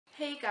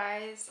Hey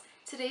guys,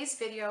 today's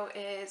video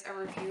is a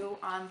review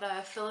on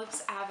the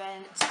Philips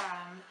AVENT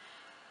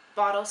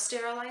bottle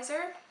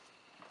sterilizer.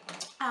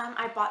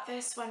 I bought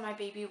this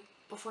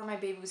before my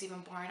baby was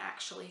even born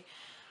actually,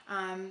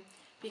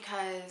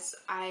 because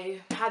I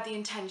had the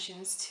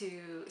intentions to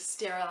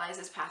sterilize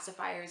his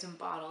pacifiers and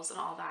bottles and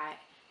all that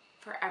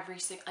for every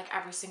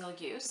single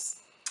use.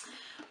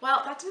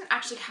 Well, that didn't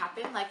actually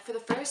happen. Like for the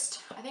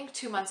first, I think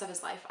 2 months of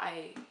his life,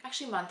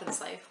 month of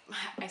his life,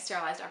 I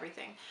sterilized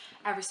everything,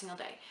 every single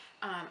day,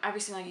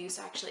 every single use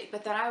actually.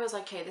 But then I was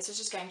like, hey, this is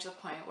just getting to the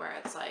point where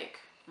it's like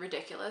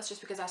ridiculous,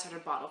 just because I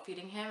started bottle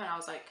feeding him and I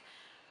was like,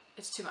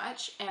 it's too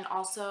much. And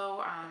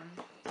also,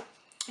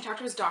 I talked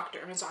to his doctor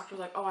and his doctor was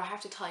like, oh, I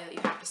have to tell you that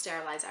you have to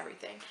sterilize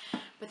everything.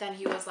 But then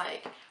he was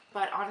like,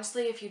 but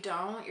honestly, if you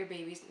don't, your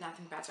baby's,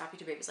 nothing bad's happening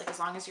to your babies, like as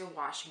long as you're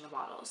washing the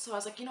bottles. So I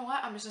was like, you know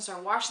what, I'm just gonna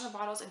start washing the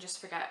bottles and just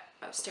forget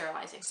about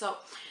sterilizing. So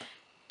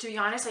to be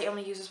honest, I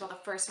only used this for the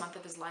first month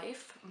of his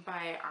life,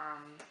 but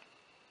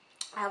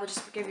I will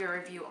just give you a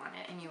review on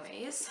it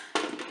anyways.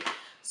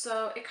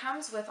 So it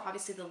comes with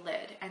obviously the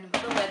lid, and with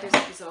the lid there's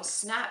like these little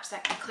snaps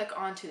that can click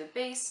onto the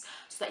base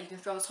so that you can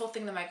throw this whole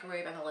thing in the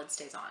microwave and the lid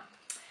stays on.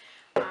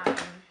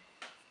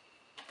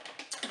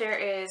 There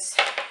is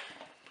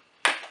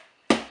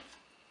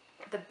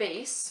the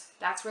base,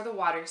 that's where the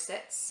water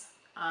sits.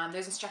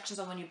 There's instructions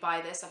on when you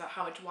buy this about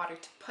how much water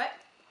to put.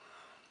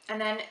 And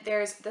then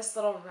there's this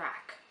little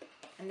rack,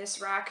 and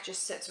this rack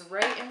just sits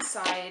right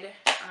inside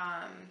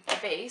the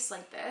base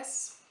like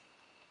this.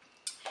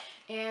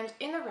 And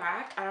in the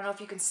rack, I don't know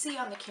if you can see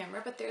on the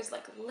camera, but there's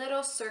like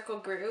little circle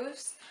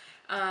grooves.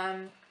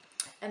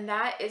 And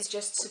that is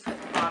just to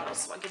put the bottle.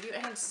 So I'll give you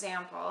an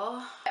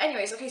example.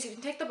 Anyways, okay, so you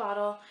can take the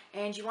bottle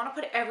and you want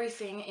to put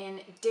everything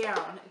in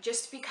down,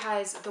 just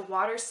because the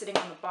water is sitting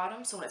on the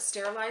bottom. So when it's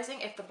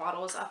sterilizing, if the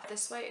bottle is up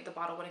this way, the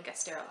bottle wouldn't get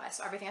sterilized.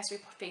 So everything has to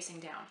be facing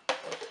down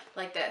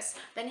like this.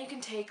 Then you can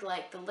take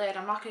like the lid.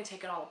 I'm not going to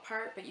take it all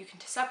apart, but you can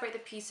separate the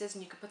pieces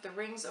and you can put the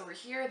rings over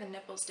here, the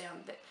nipples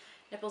down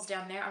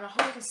there. I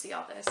hope you can see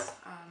all this.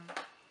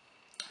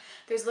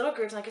 There's little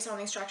grooves, and like I said on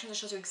the instructions, it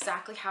shows you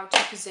exactly how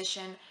to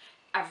position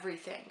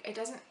everything. It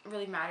doesn't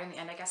really matter in the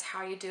end, I guess,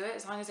 how you do it,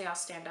 as long as they all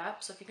stand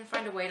up. So if you can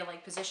find a way to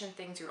like position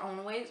things your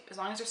own way, as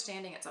long as they're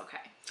standing, it's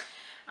okay.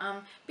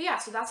 But yeah,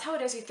 so that's how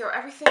it is. You throw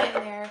everything in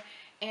there,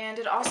 and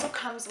it also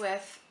comes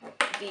with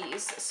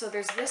these. So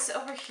there's this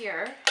over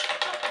here.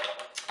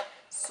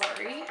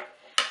 Sorry.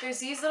 There's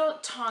these little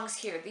tongs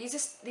here.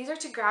 These are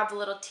to grab the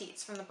little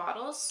teats from the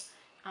bottles.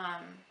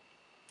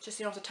 Just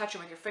so you don't have to touch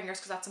them with your fingers,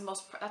 because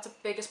that's the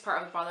biggest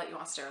part of the bottle that you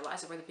want to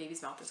sterilize, where the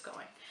baby's mouth is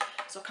going.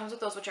 So it comes with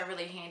those, which are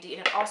really handy,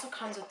 and it also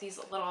comes with these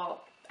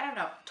little, I don't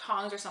know,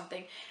 tongs or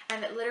something,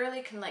 and it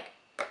literally can like,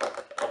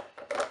 okay,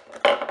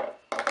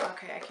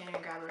 I can't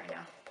even grab it right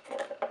now.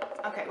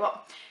 Okay,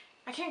 well,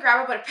 I can't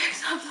grab it, but it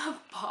picks up the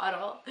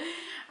bottle.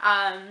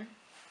 I'm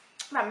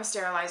a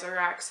sterilizer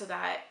rack, so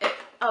that it,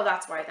 oh,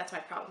 that's why, that's my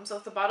problem. So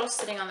if the bottle's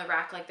sitting on the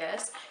rack like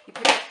this, you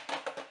pick it,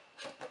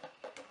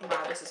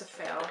 wow, this is a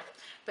fail.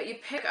 But you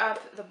pick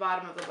up the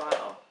bottom of the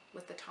bottle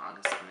with the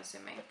tongs, I'm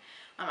assuming.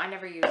 I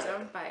never use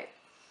them, but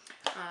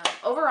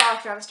overall I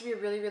found this to be a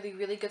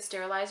really good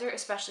sterilizer,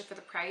 especially for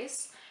the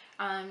price.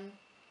 I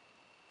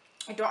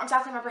don't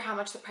exactly remember how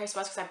much the price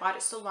was because I bought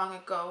it so long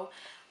ago,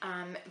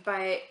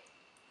 but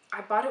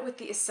I bought it with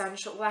the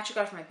essential, well, I actually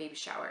got it for my baby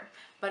shower,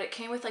 but it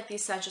came with like the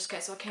essentials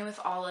kit, so it came with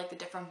all like the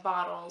different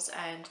bottles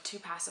and 2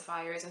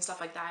 pacifiers and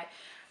stuff like that.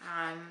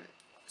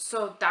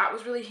 So that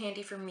was really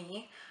handy for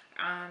me.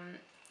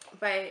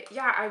 But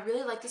yeah, I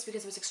really like this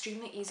because it was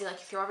extremely easy. Like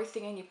you throw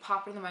everything in, you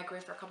pop it in the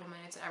microwave for a couple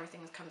minutes, and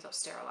everything comes out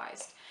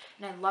sterilized.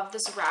 And I love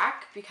this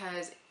rack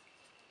because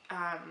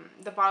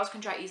the bottles can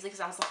dry easily because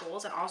it has the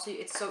holes, and also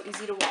it's so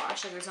easy to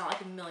wash. Like there's not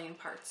like a million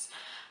parts.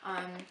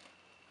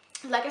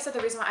 Like I said, the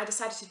reason why I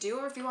decided to do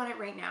a review on it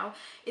right now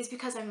is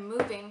because I'm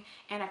moving,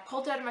 and I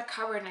pulled it out of my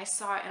cupboard and I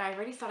saw it, and I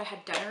already thought I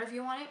had done a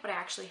review on it, but I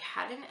actually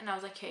hadn't. And I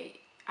was like, hey,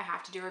 I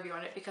have to do a review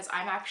on it because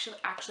I'm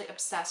actually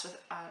obsessed with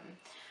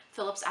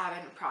Philips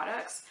AVENT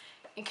products.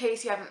 In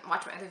case you haven't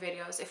watched my other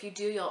videos, if you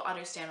do, you'll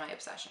understand my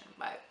obsession.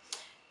 But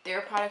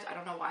their products, I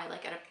don't know why,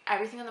 like out of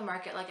everything on the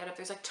market, like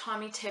there's like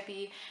Tommy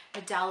Tippy,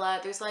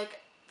 Medela, there's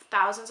like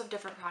thousands of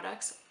different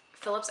products.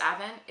 Philips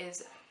AVENT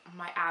is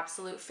my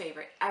absolute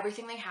favorite.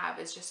 Everything they have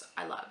is just,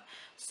 I love.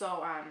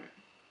 So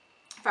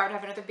if I were to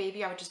have another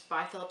baby, I would just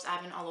buy Philips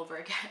AVENT all over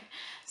again.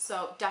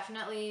 So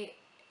definitely,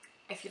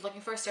 if you're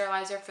looking for a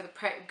sterilizer for the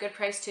good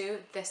price too,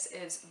 this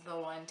is the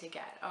one to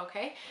get,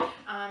 okay?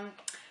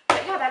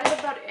 But yeah, that is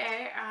about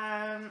it.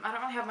 I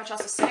don't really have much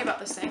else to say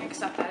about this thing,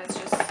 except that it's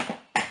just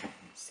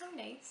so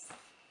nice.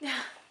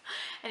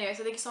 Anyway,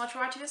 so thank you so much for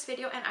watching this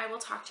video, and I will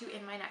talk to you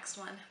in my next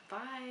one.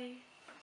 Bye!